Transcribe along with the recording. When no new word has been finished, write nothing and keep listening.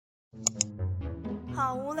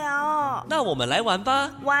好无聊哦。那我们来玩吧。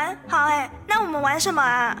玩？好耶，那我们玩什么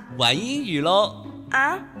啊？玩英语咯。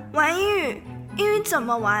啊？玩英语？英语怎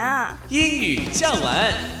么玩啊？英语酱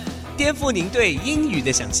玩，颠覆您对英语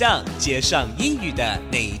的想象，接上英语的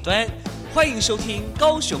那一端。欢迎收听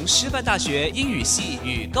高雄师范大学英语系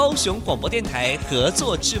与高雄广播电台合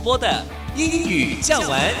作制播的英语酱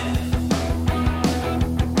玩。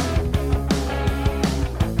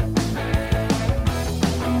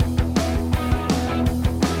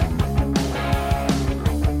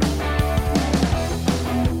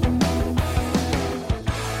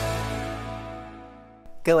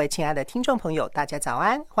各位亲爱的听众朋友，大家早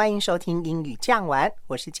安，欢迎收听英语酱玩，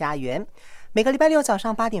我是嘉媛。每个礼拜六早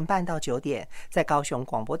上8点半到9点，在高雄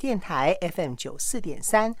广播电台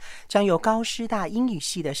FM94.3，将由高师大英语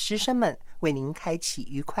系的师生们为您开启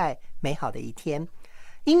愉快美好的一天。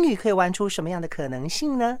英语可以玩出什么样的可能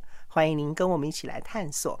性呢？欢迎您跟我们一起来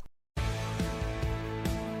探索。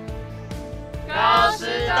高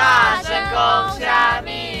师大深空虾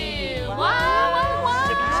米，哇哇哇！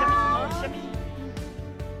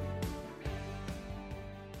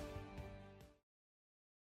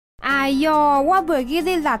哎哟，我袂记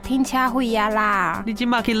你落停车费啊啦！你即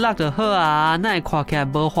马去落就好啊，哪会看起来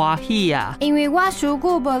无欢喜啊？因为我伤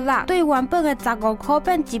久无落，对原本的15块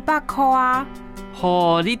变100块啊！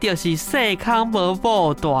吼，你就是细空无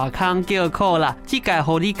补，大空叫苦啦！这届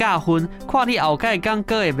互你加分，看你后届敢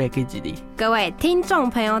阁会袂记一哩。各位听众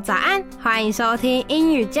朋友早安，欢迎收听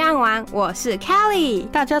英语酱玩，我是 Kelly。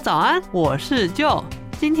大家早安，我是 Joe。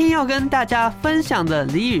今天要跟大家分享的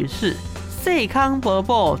俚语是细空无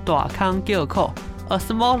补，大空叫苦。A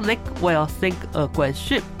small leak will sink a great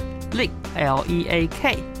ship. Leak,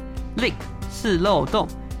 L-E-A-K. Leak 是漏洞，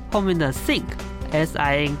后面的 sink,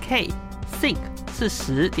 S-I-N-K. Sink 是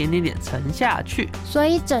使沉下去，所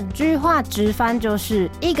以整句话直翻就是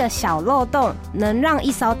一个小漏洞能让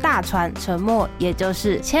一艘大船沉没，也就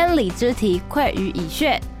是千里之堤溃于蚁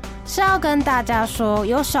穴。是要跟大家说，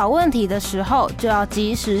有小问题的时候就要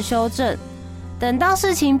及时修正，等到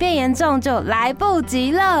事情变严重就来不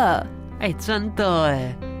及了。真的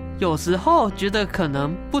有时候觉得可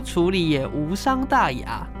能不处理也无伤大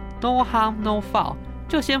雅， No harm no foul，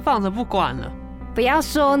 就先放着不管了。不要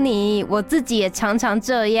说你，我自己也常常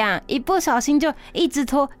这样，一不小心就一直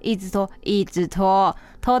拖，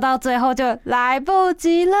拖到最后就来不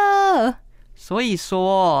及了。所以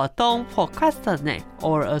说 Don't procrastinate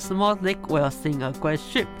or a small leak will sink a great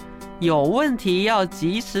ship。 有问题要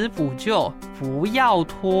及时补救，不要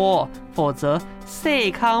拖，否则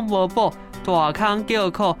细空无补，大空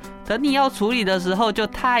叫苦，等你要处理的时候就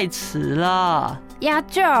太迟了。Yeah,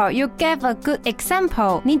 Joe, you gave a good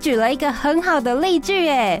example. 你举了一个很好的例句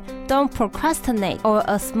耶。Don't procrastinate, or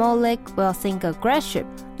a small leak will sink a great ship.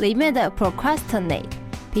 里面的 procrastinate,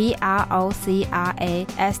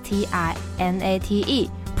 P-R-O-C-R-A-S-T-I-N-A-T-E,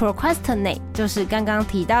 procrastinate 就是刚刚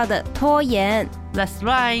提到的拖延。That's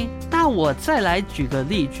right. 那我再来举个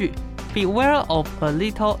例句 ：Beware of a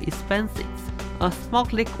little expenses.A small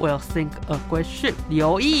leak will sink a great ship.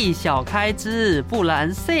 留意小开支，不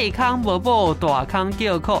然细空无补，大空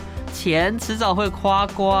叫苦，钱迟早会花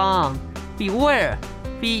光。Beware,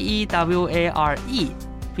 B-E-W-A-R-E,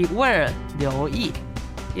 beware 留意。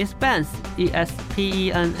Expense,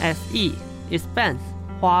 E-S-P-E-N-S-E, expense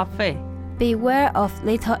花费。Beware of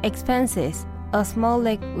little expenses. A small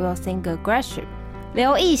leak will sink a great ship.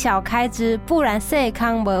 留意小开支，不然细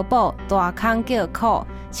空无补，大空叫苦。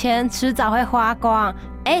钱迟早会花光。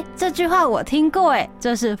这句话我听过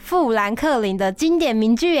这是富兰克林的经典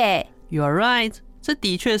名句。 You're right， 这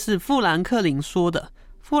的确是富兰克林说的。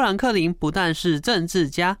富兰克林不但是政治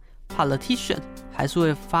家 politician， 还是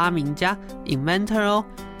位发明家 inventor 哦。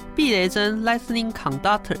避雷针 lightning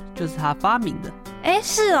conductor 就是他发明的。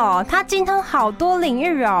是哦，他精通好多领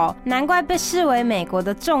域哦，难怪被视为美国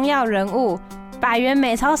的重要人物，100元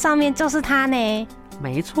美钞上面就是他呢。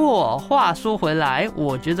没错，话说回来，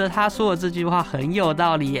我觉得他说的这句话很有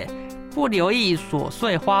道理耶。不留意琐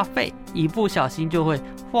碎花费，一不小心就会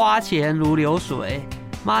花钱如流水。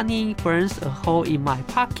Money burns a hole in my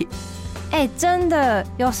pocket。真的，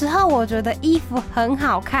有时候我觉得衣服很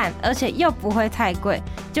好看，而且又不会太贵，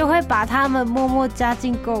就会把它们默默加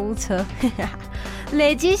进购物车，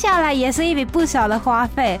累积下来也是一笔不小的花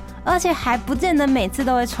费，而且还不见得每次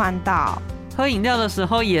都会穿到。喝饮料的时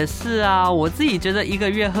候也是啊，我自己觉得1个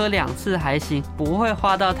月喝2次还行，不会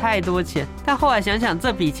花到太多钱。但后来想想，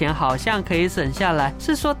这笔钱好像可以省下来，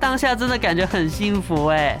是说当下真的感觉很幸福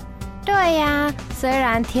对呀，虽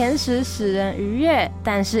然甜食使人愉悦，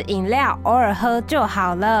但是饮料偶尔喝就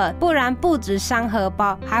好了，不然不止伤荷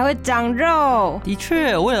包，还会长肉。的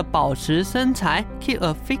确，为了保持身材 keep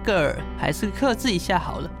a figure， 还是克制一下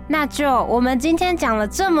好了。那就我们今天讲了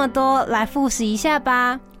这么多，来复习一下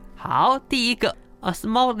吧。好，第一个 ，A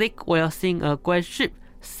small lake will sink a great ship，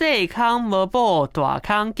 细空无补，大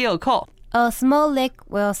空叫苦。A small lake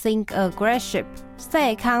will sink a great ship，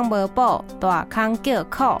 细空无补，大空叫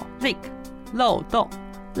苦。Leak 漏洞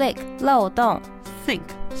Leak 漏洞 ，sink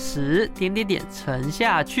使沉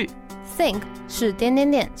下去 ，sink 使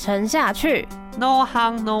沉下去。No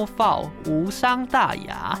harm no foul， 无伤大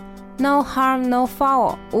雅。No harm no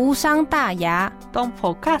foul， 无伤大雅。Don't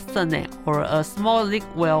procrastinate or a small leak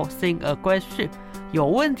will sink a great ship。有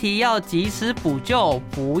问题要及时补救，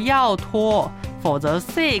不要拖，否则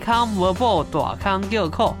细空无补，大空叫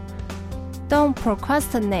苦。Don't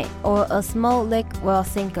procrastinate or a small leak will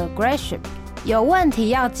sink a great ship。有问题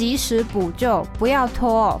要及时补救，不要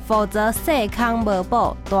拖，否则细空无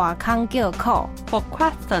补，大空叫苦。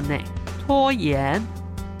Procrastinate 拖延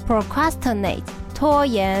Procrastinate 拖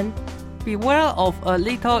延。Beware of a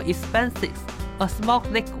little expenses. A small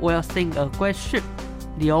leak will sink a great ship.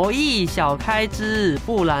 留意小开支，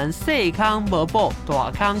不然细空无补，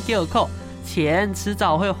大空叫苦，钱迟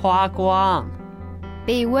早会花光。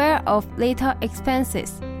Beware of little expenses.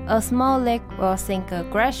 A small leak will sink a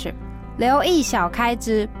great ship. 留意小开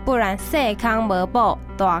支，不然细空无补，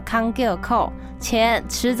大空叫苦，钱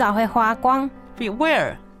迟早会花光。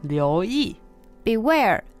Beware 留意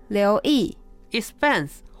Beware 留意 Expense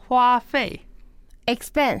花费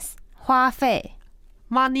Expense 花费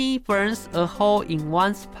Money burns a hole in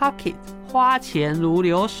one's pocket. 花钱如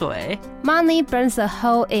流水 Money burns a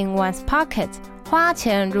hole in one's pocket. 花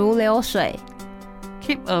钱如流水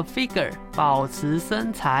Keep a figure 保持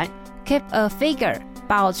身材 Keep a figure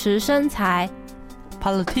保持身材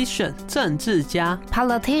Politician 政治家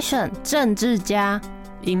Politician 政治家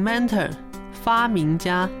Inventor 发明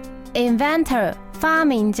家 Inventor 发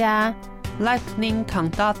明家 Lightning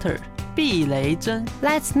conductor 避雷针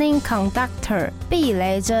Lightning conductor 避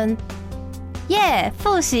雷针耶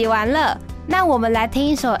复习完了，那我们来听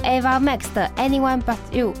一首 Ava Max 的 Anyone But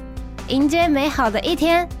You 迎接美好的一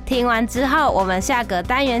天。听完之后我们下个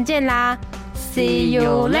单元见啦 See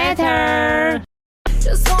you later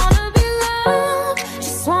Just wanna be loved,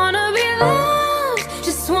 just wanna be loved,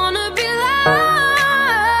 just wanna be loved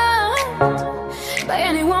by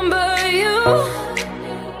anyone but you,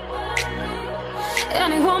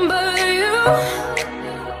 anyone but you.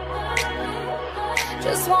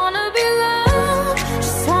 Just wanna be loved,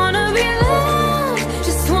 just wanna be loved,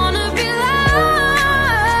 just wanna be loved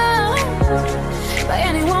by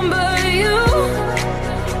anyone but you,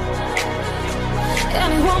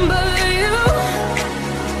 anyone but you.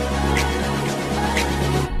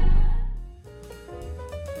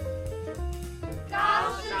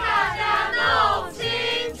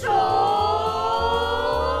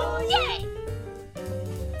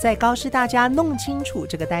在高师大家弄清楚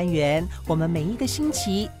这个单元，我们每一个星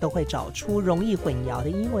期都会找出容易混淆的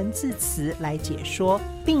英文字词来解说，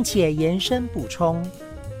并且延伸补充，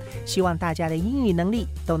希望大家的英语能力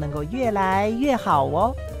都能够越来越好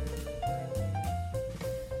哦。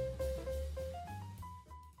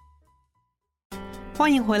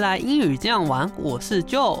欢迎回来英语这样玩，我是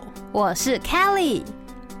Joe， 我是 Kelly。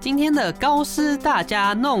今天的高师大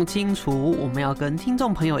家弄清楚，我们要跟听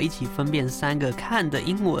众朋友一起分辨3个看的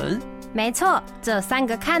英文。没错，这3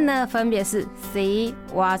个看呢，分别是 see,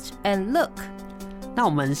 watch and look。那我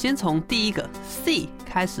们先从第一个 see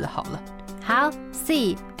开始好了。好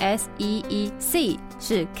see S-E-E see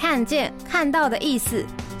是看见看到的意思，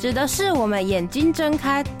指的是我们眼睛睁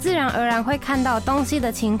开自然而然会看到东西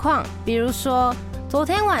的情况。比如说昨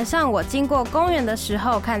天晚上我经过公园的时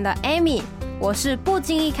候看到 Amy， 我是不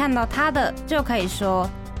经意看到她的，就可以说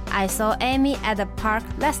I saw Amy at the park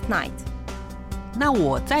last night。 那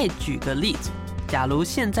我再举个例子，假如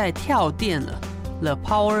现在跳电了， The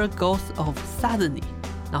power goes off suddenly，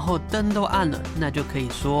 然后灯都暗了，那就可以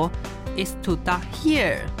说 It's too dark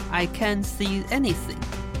here, I can't see anything。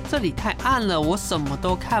 这里太暗了，我什么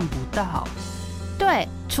都看不到。对，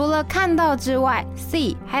除了看到之外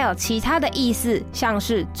see 还有其他的意思，像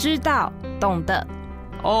是知道懂得。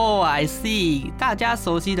Oh, I see， 大家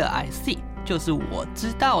熟悉的 I see 就是我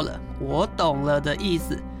知道了我懂了的意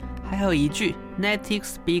思。还有一句 native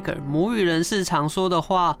speaker 母语人士常说的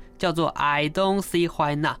话叫做 I don't see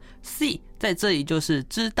why not。 see 在这里就是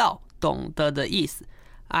知道懂得的意思。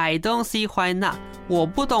 I don't see why not， 我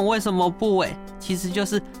不懂为什么不其实就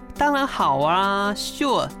是当然好啊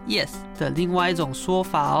sure yes 的另外一种说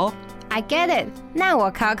法哦。I get it. 那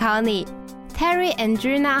我考考你 ，Terry and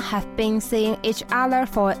Gina have been seeing each other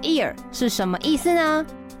for a year 是什么意思呢？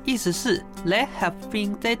意思是 They have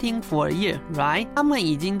been dating for a year, right? 他们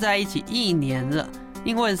已经在一起1年了。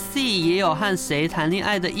因为 see 也有和谁谈恋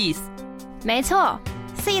爱的意思。没错。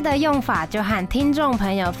C 的用法就和听众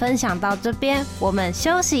朋友分享到这边，我们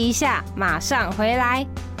休息一下，马上回来。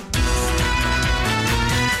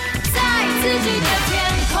在自己的天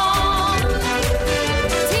空，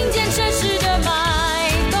听见城市的脉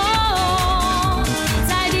动，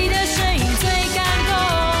在地的声音最感动。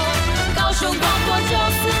高雄广播943，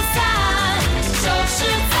就是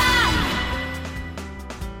在。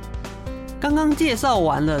刚刚介绍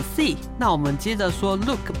完了 see， 那我们接着说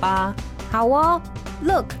look 吧。好哦。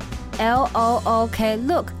Look, L-O-O-K,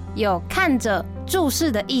 look 有看着、注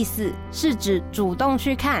视的意思，是指主动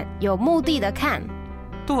去看，有目的的看。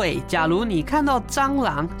对，假如你看到蟑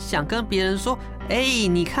螂，想跟别人说，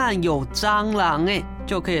你看有蟑螂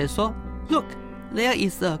就可以说 Look, there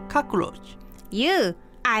is a cockroach. You,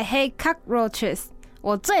 I hate cockroaches.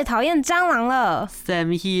 我最讨厌蟑螂了。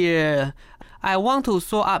Same here. I want to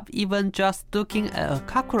throw up even just looking at a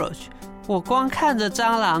cockroach. 我光看着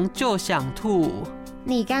蟑螂就想吐。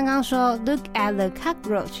你刚刚说 look at the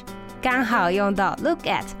cockroach， 刚好用到 look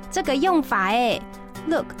at 这个用法诶。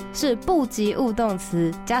Look 是不及物动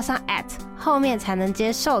词，加上 at 后面才能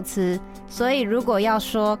接受词，所以如果要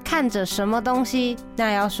说看着什么东西，那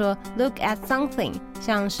要说 look at something，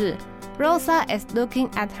 像是 Rosa is looking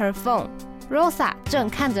at her phone， Rosa 正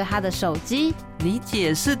看着她的手机。你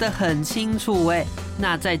解释得很清楚诶，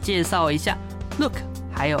那再介绍一下 look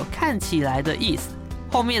还有看起来的意思。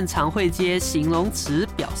后面常会接形容词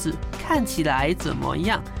表示看起来怎么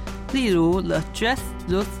样，例如 The dress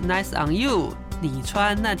looks nice on you， 你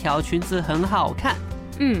穿那条裙子很好看。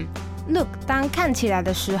look 当看起来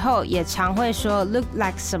的时候，也常会说 look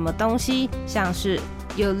like 什么东西，像是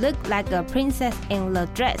You look like a princess in the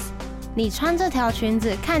dress， 你穿这条裙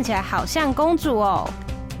子看起来好像公主哦。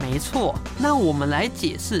没错，那我们来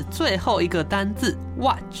解释最后一个单字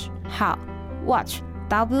watch。好 watch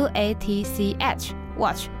W-A-T-C-H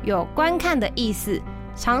watch 有观看的意思，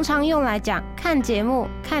常常用来讲看节目、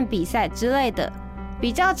看比赛之类的，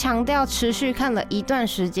比较强调持续看了一段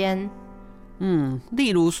时间。例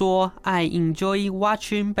如说 I enjoy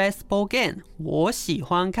watching baseball game， 我喜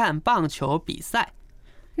欢看棒球比赛。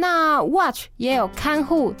那 watch 也有看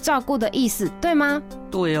护、照顾的意思，对吗？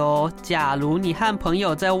对哦，假如你和朋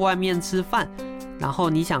友在外面吃饭，然后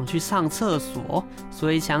你想去上厕所，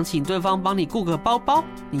所以想请对方帮你顾个包包，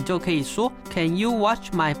你就可以说 Can you watch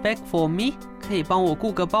my bag for me？ 可以帮我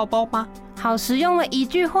顾个包包吗？好实用的一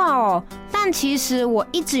句话哦。但其实我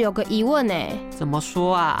一直有个疑问耶。怎么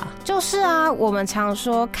说啊？就是我们常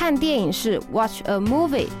说看电影是 watch a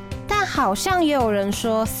movie， 但好像也有人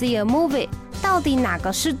说 see a movie， 到底哪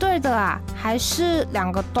个是对的啊？还是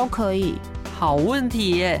两个都可以？好问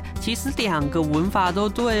题耶，其实两个文法都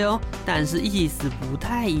对哦，但是意思不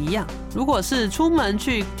太一样。如果是出门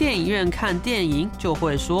去电影院看电影，就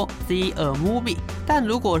会说 see a movie， 但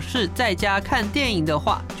如果是在家看电影的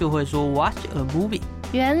话，就会说 watch a movie。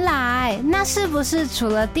原来那是不是除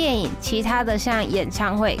了电影，其他的像演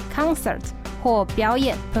唱会 concert 或表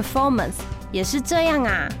演 performance 也是这样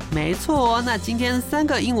啊？没错，那今天3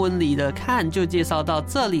个英文里的看就介绍到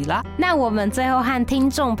这里啦。那我们最后和听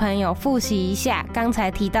众朋友复习一下刚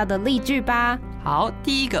才提到的例句吧。好，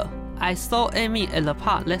第一个 I saw Amy at the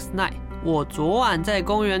park last night。 我昨晚在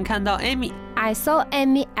公园看到 Amy。 I saw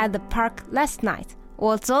Amy at the park last night。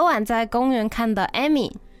 我昨晚在公园看到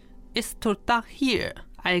Amy。 It's too dark here,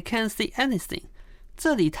 I can't see anything。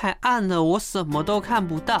 这里太暗了，我什么都看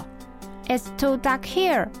不到。It's too dark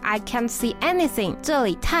here, I can't see anything。 这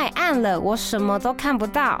里太暗了，我什么都看不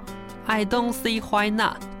到。 I don't see why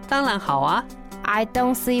not。 当然好啊。 I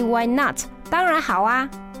don't see why not。 当然好啊。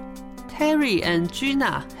 Terry and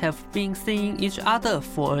Gina have been seeing each other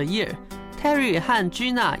for a year。 Terry 和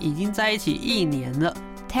Gina 已经在一起1年了。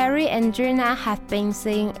 Terry and Gina have been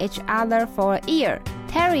seeing each other for a year。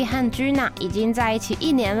 Terry 和 Gina 已经在一起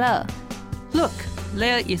1年了。 Look,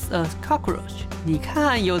 there is a cockroach。 你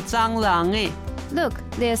看有蟑螂耶。 Look,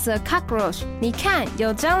 there's a cockroach。 你看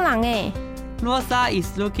有蟑螂耶。 Rosa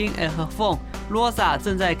is looking at her phone。 Rosa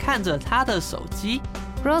正在看着她的手机。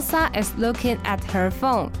 Rosa is looking at her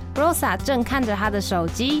phone。 Rosa 正看着她的手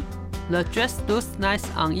机。 The dress looks nice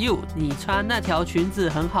on you。 你穿那条裙子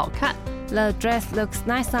很好看。 The dress looks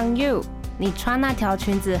nice on you。 你穿那条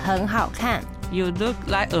裙子很好看。 You look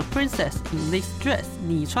like a princess in this dress。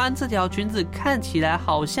 你穿这条裙子看起来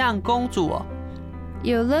好像公主哦。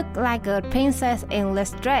 You look like a princess in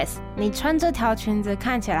this dress。 你穿这条裙子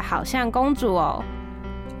看起来好像公主哦。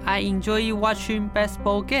I enjoy watching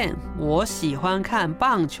baseball game. 我喜欢看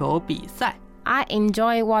棒球比赛。I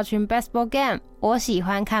enjoy watching baseball game. 我喜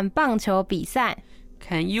欢看棒球比赛。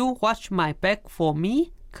Can you watch my bag for me?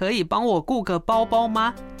 可以帮我顾个包包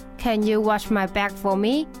吗？ Can you watch my bag for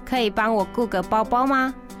me? 可以帮我顾个包包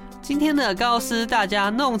吗？今天的高斯大家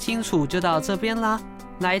弄清楚就到这边啦。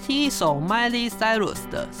来听一首 Miley Cyrus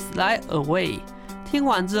的 Slide Away。听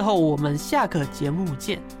完之后，我们下个节目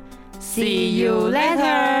见。See you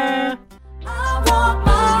later. I want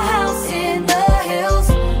my house in the hills.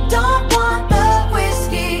 Don't want the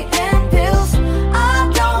whiskey and pills. I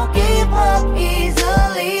don't give up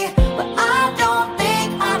easily, but I don't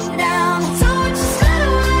think I'm down. So just slide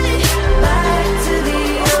away back to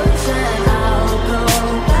the ocean. I'll go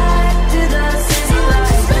back to the city. So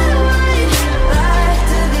just slide away back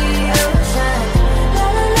to the ocean. La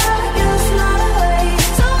la la, you slide away.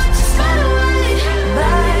 So just slide away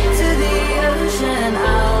back to the ocean.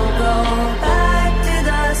 I'll go back to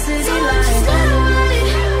the city. So just slide away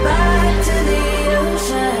back to the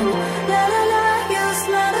ocean. La la la, you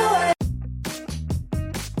slide away.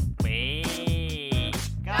 喂，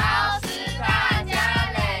高师大家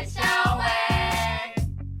冷笑话。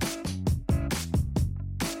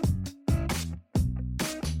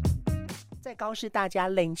在高师大家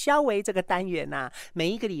冷消维这个单元啊，每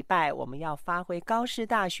一个礼拜我们要发挥高师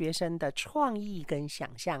大学生的创意跟想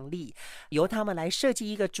象力，由他们来设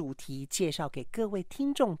计一个主题，介绍给各位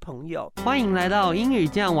听众朋友。欢迎来到英语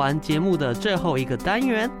酱玩节目的最后一个单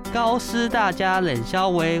元，高师大家冷消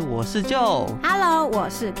维，我是 Joe。Hello， 我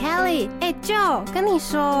是 Kelly。Joe， 跟你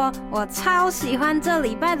说，我超喜欢这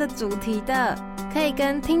礼拜的主题的，可以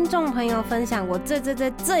跟听众朋友分享我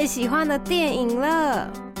最喜欢的电影了。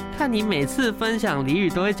看你每次分享俚语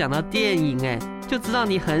都会讲到电影，就知道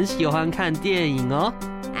你很喜欢看电影哦。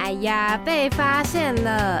哎呀，被发现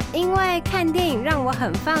了，因为看电影让我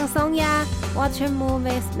很放松呀。Watching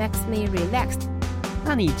movies makes me relaxed。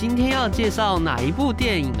那你今天要介绍哪一部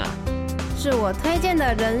电影啊？是我推荐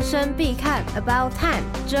的人生必看 About Time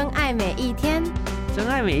真爱每一天。真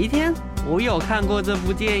爱每一天，我有看过这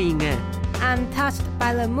部电影I'm touched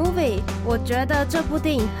by the movie。我觉得这部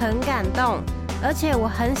电影很感动。而且我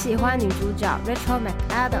很喜欢女主角 Rachel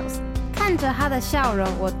McAdams， 看着她的笑容，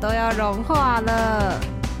我都要融化了。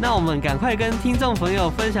那我们赶快跟听众朋友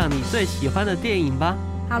分享你最喜欢的电影吧。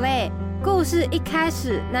好嘞，故事一开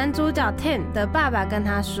始，男主角 Tim 的爸爸跟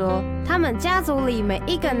他说，他们家族里每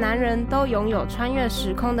一个男人都拥有穿越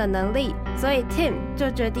时空的能力，所以 Tim 就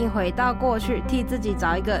决定回到过去，替自己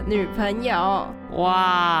找一个女朋友。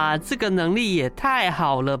哇，这个能力也太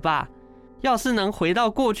好了吧！要是能回到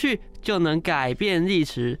过去，就能改变历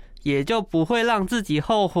史，也就不会让自己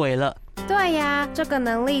后悔了。对呀，这个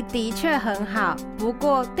能力的确很好，不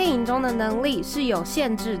过电影中的能力是有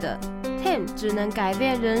限制的。Tim 只能改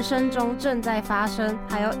变人生中正在发生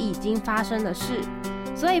还有已经发生的事，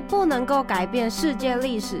所以不能够改变世界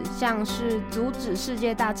历史，像是阻止世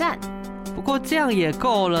界大战。不过这样也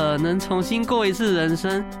够了，能重新过一次人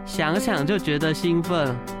生，想想就觉得兴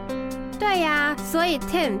奋。对呀，所以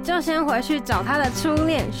Tim 就先回去找他的初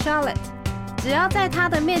恋 Charlotte， 只要在他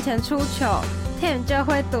的面前出糗， Tim 就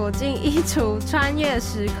会躲进衣橱穿越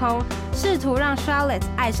时空，试图让 Charlotte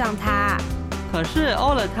爱上他。可是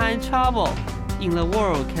all the time trouble in the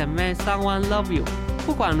world can make someone love you，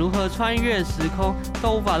 不管如何穿越时空，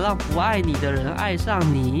都无法让不爱你的人爱上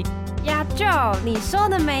你。呀 Joe， 你说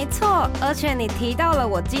的没错，而且你提到了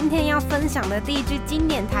我今天要分享的第一句经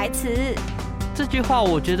典台词。这句话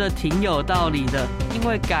我觉得挺有道理的，因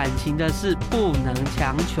为感情的事不能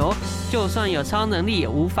强求，就算有超能力也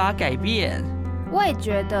无法改变。我也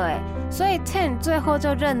觉得所以 Tim 最后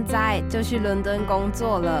就认栽，就去伦敦工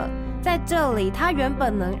作了。在这里，他原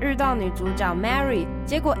本能遇到女主角 Mary，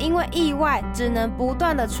 结果因为意外，只能不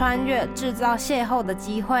断的穿越，制造邂逅的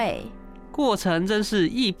机会。过程真是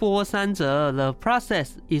一波三折 ，The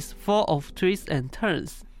process is full of twists and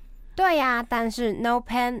turns。对呀，但是 no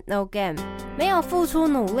pain no gain， 没有付出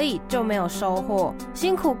努力就没有收获，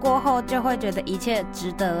辛苦过后就会觉得一切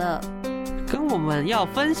值得了。跟我们要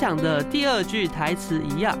分享的第二句台词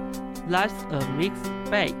一样 ，Life's a mixed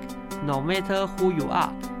bag, no matter who you are。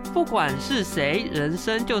不管是谁，人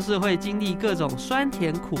生就是会经历各种酸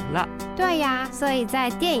甜苦辣。对呀，所以在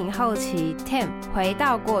电影后期 ，Tim 回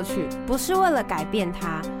到过去，不是为了改变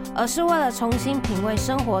他，而是为了重新品味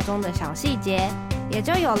生活中的小细节。也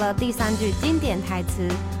就有了第三句经典台词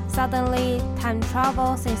Suddenly, time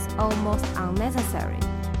travel seems almost unnecessary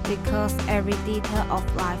because every detail of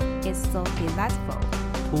life is so delightful。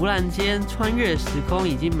 突然间，穿越时空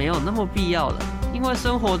已经没有那么必要了，因为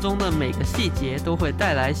生活中的每个细节都会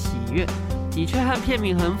带来喜悦。的确和片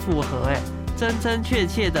名很符合真真切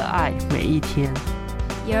切的爱每一天。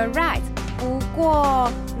 You're right， 不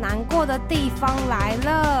过难过的地方来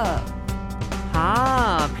了。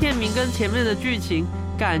片名跟前面的剧情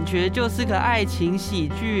感觉就是个爱情喜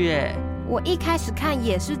剧耶。我一开始看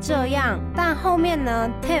也是这样，但后面呢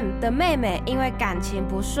 ，Tim 的妹妹因为感情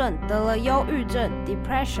不顺得了忧郁症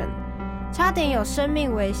 （depression）， 差点有生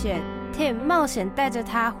命危险。Tim 冒险带着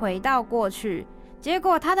她回到过去，结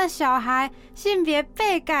果他的小孩性别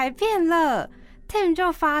被改变了。Tim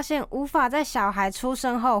就发现无法在小孩出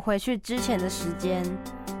生后回去之前的时间，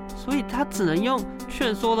所以他只能用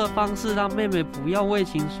劝说的方式让妹妹不要为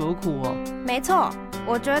情所苦哦。没错，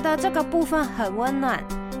我觉得这个部分很温暖，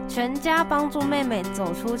全家帮助妹妹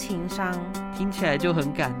走出情伤，听起来就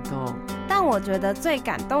很感动。但我觉得最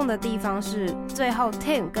感动的地方是最后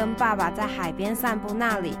Tim 跟爸爸在海边散步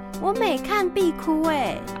那里，我每看必哭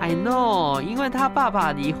哎。I know， 因为他爸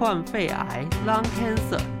爸罹患肺癌 （lung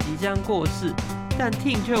cancer） 即将过世，但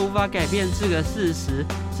Tim 却无法改变这个事实，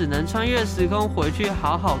只能穿越时空回去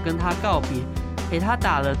好好跟他告别，陪他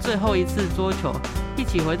打了最后一次桌球，一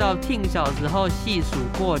起回到 Tim 小时候细数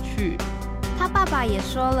过去。他爸爸也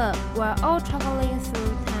说了 ，We're all traveling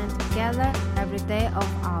through time together every day of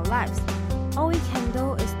our lives. All we can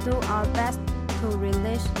do is do our best to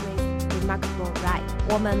relish this remarkable ride.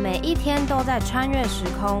 我们每一天都在穿越时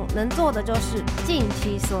空，能做的就是尽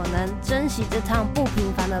其所能，珍惜这趟不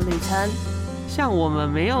平凡的旅程。像我们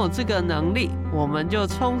没有这个能力，我们就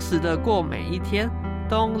充实的过每一天。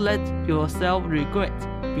Don't let yourself regret.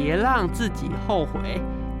 别让自己后悔。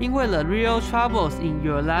因为 the real troubles in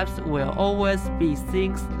your lives will always be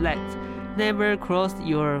things that never cross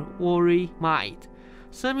your worry mind.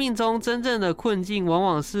 生命中真正的困境往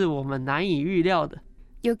往是我们难以预料的。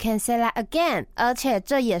You can say that again， 而且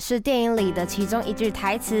这也是电影里的其中一句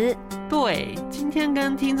台词。对，今天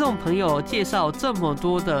跟听众朋友介绍这么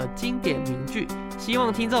多的经典名句，希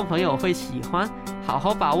望听众朋友会喜欢，好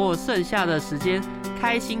好把握剩下的时间，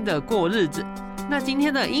开心的过日子。那今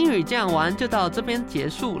天的英语讲完就到这边结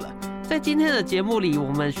束了。在今天的节目里，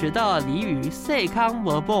我们学到了俚语细空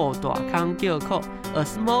无补大空叫苦 ，A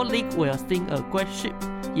small leak will sink a great ship，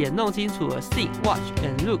 也弄清楚了 see、watch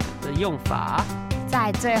and look 的用法。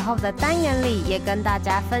在最后的单元里，也跟大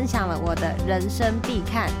家分享了我的人生必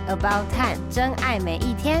看 About Time 真爱每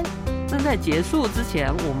一天。那在结束之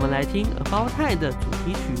前，我们来听 About Time 的主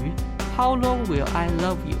题曲 How Long Will I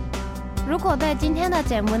Love You。如果对今天的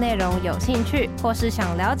节目内容有兴趣，或是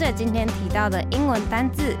想了解今天提到的英文单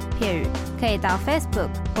字、片语，可以到 Facebook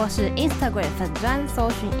或是 Instagram 粉专搜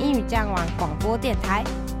寻英语酱玩广播电台。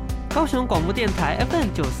高雄广播电台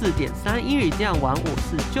FM94.3 英语酱玩，我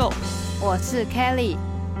是 Joe， 我是 Kelly，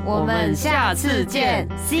 我们下次见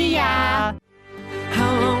 ，See ya。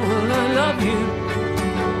 How long will I love you?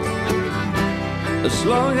 As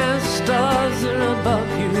long as stars are above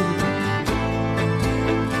you.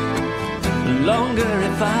 Longer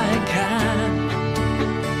if I can.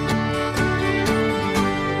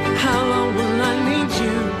 How long will I need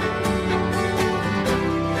you?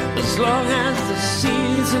 As long as the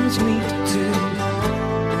seasons meet to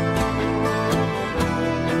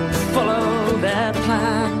follow their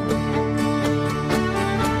plan.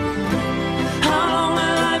 How long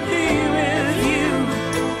will I be with you?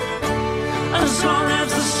 As long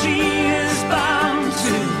as the sea is bound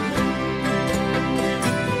to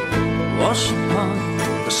wash upon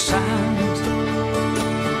the sand.